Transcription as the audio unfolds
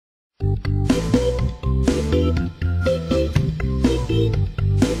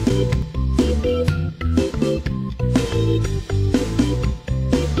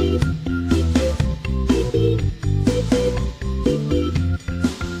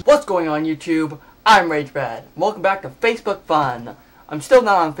What's going on YouTube? I'm RageBad. Welcome back to Facebook Fun. I'm still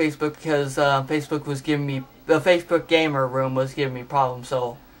not on Facebook because Facebook was giving me, the Facebook Gamer Room was giving me problems,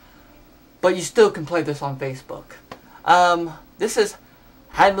 so, but you still can play this on Facebook. This is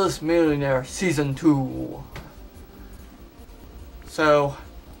Handless Millionaire Season 2. So,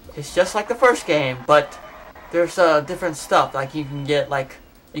 it's just like the first game, but there's different stuff, like you can get, like,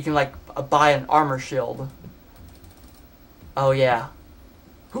 you can, like, buy an armor shield. Oh yeah.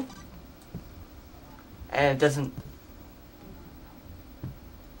 And it doesn't...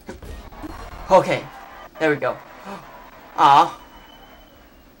 Okay, there we go. Ah.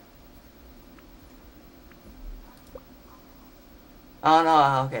 Oh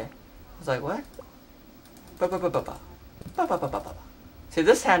no, okay. I was like, what? See,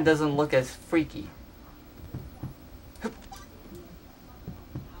 this hand doesn't look as freaky.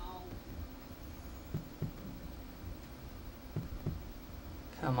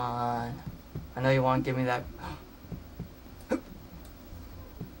 Come on. I know you want to give me that.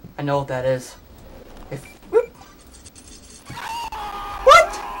 I know what that is. If whoop.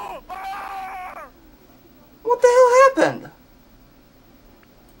 What? What the hell happened?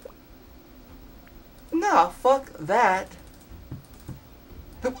 Nah, fuck that.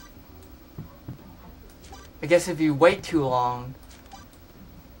 I guess if you wait too long,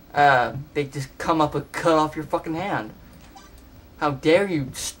 they just come up and cut off your fucking hand. How dare you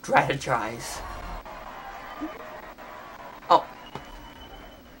strategize? Oh.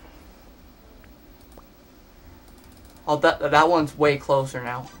 Oh, that one's way closer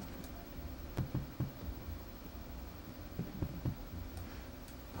now.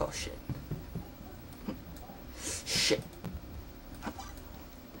 Oh, shit. Shit. I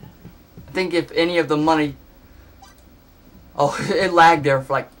think if any of the money... Oh, it lagged there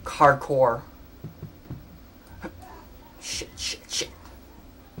for, like, hardcore. Shit.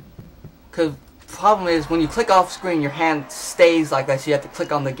 Because the problem is, when you click off screen, your hand stays like that, so you have to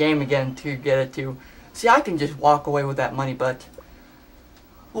click on the game again to get it to... See, I can just walk away with that money, but...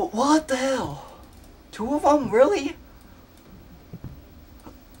 What the hell? Two of them? Really?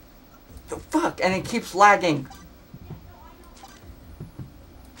 The fuck? And it keeps lagging.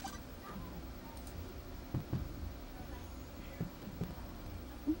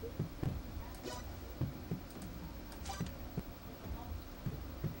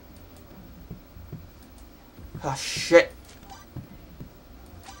 Oh shit.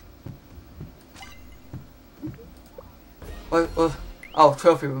 What? Oh,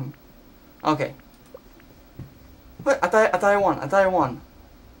 trophy room. Okay. What? I thought I won.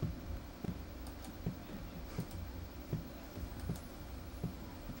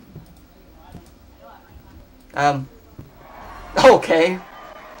 Okay.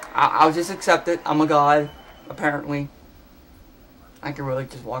 I'll just accept it. I'm a god, apparently. I can really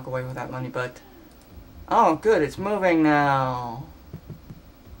just walk away with that money, but... Oh, good, it's moving now.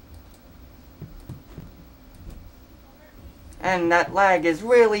 And that lag is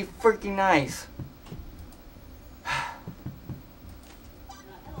really freaking nice.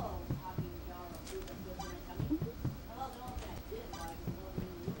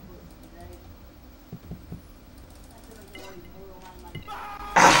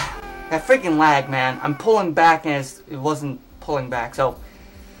 That freaking lag, man. I'm pulling back and it wasn't pulling back, so...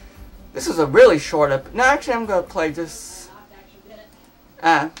 This is a really short episode. No, actually, I'm gonna play just...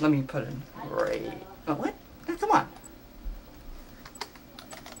 let me put in right... Oh, what? Oh, come on.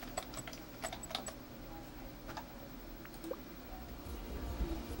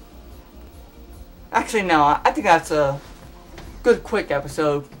 Actually, no, I think that's a good, quick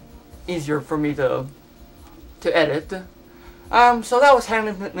episode. Easier for me to edit. So that was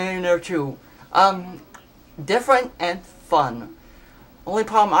Handless Millionaire 2. Different and fun. Only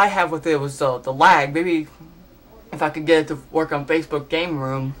problem I have with it was the lag. Maybe if I could get it to work on Facebook Game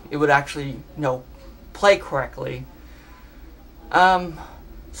Room, it would actually, you know, play correctly.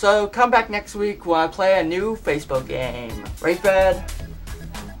 So come back next week when I play a new Facebook game. RageBad.